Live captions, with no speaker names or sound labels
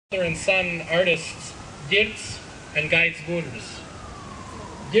Father and son artists Dirts and Gaits Burvis.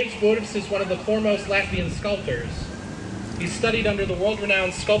 Dirts Burvis is one of the foremost Latvian sculptors. He studied under the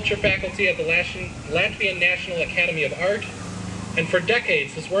world-renowned sculpture faculty at the Latvian National Academy of Art, and for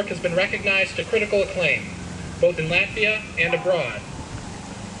decades his work has been recognized to critical acclaim, both in Latvia and abroad.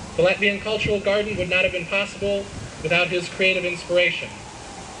 The Latvian Cultural Garden would not have been possible without his creative inspiration.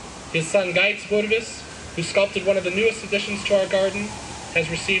 His son Gaits Burvis, who sculpted one of the newest additions to our garden, has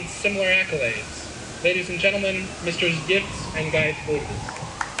received similar accolades. Ladies and gentlemen, Mr. Dirts and Gaits Burvis.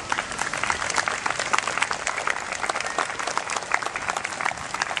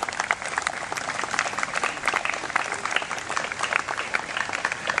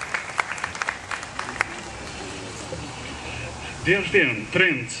 Dear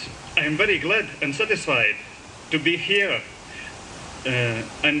friends, I am very glad and satisfied to be here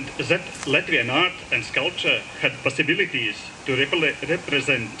and that Latvian art and sculpture had possibilities to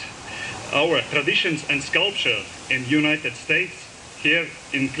represent our traditions and sculpture in United States here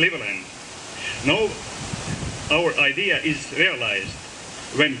in Cleveland. Now our idea is realized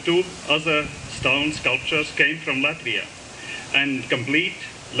when two other stone sculptures came from Latvia and complete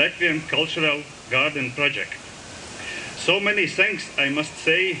Latvian Cultural Garden project. So many thanks I must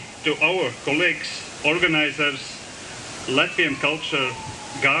say to our colleagues, organizers, Latvian Cultural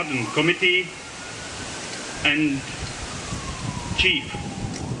Garden Committee and Chief,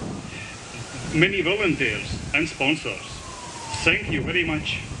 many volunteers and sponsors. Thank you very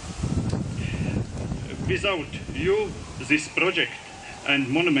much. Without you, this project and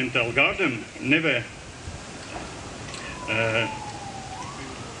monumental garden never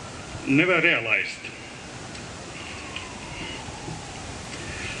realized.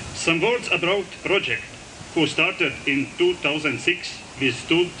 Some words about project, who started in 2006 with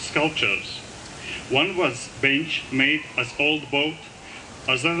two sculptures. One was bench made as old boat,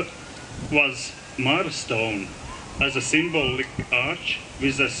 other was marstone as a symbolic arch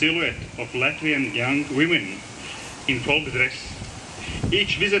with a silhouette of Latvian young women in folk dress.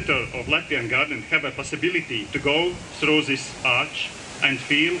 Each visitor of Latvian garden have a possibility to go through this arch and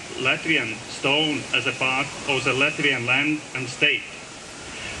feel Latvian stone as a part of the Latvian land and state.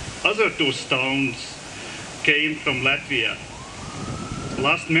 Other two stones came from Latvia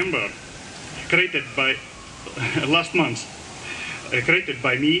last month, created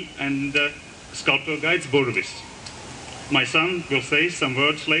by me and sculptor Gaits Burvis. My son will say some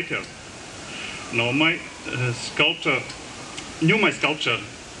words later. Now my sculpture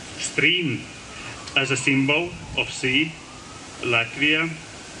stream as a symbol of sea, Latvia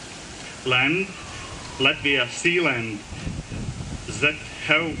land, Latvia sea land that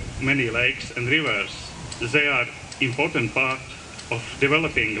have many lakes and rivers. They are important part of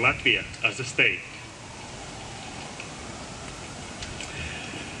developing Latvia as a state.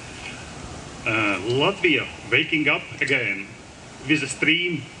 Latvia waking up again with a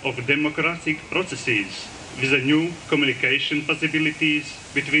stream of democratic processes, with a new communication possibilities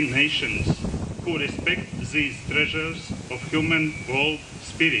between nations who respect these treasures of human world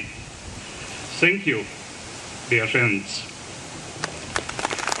spirit. Thank you, dear friends.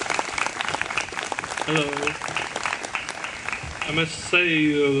 Hello. I must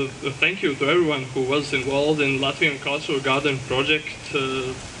say thank you to everyone who was involved in Latvian Cultural Garden project.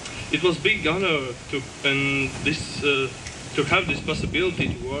 It was a big honor to have this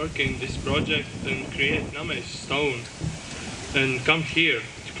possibility to work in this project and create Name's stone and come here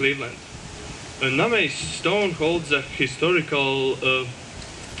to Cleveland. Name's stone holds a historical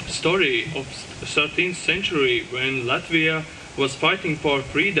story of the 13th century when Latvia was fighting for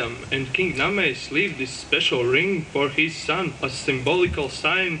freedom, and King Names leave this special ring for his son as symbolical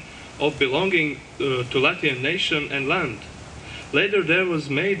sign of belonging to Latvian nation and land. Later there was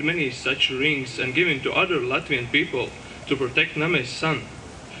made many such rings and given to other Latvian people to protect Names' son.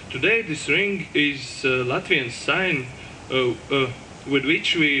 Today this ring is Latvian sign with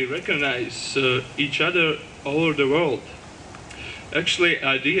which we recognize each other all over the world. Actually,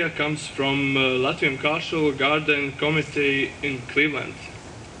 idea comes from Latvian Cultural Garden Committee in Cleveland.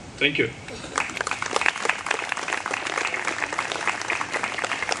 Thank you.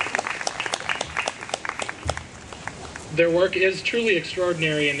 Their work is truly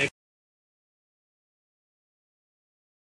extraordinary, and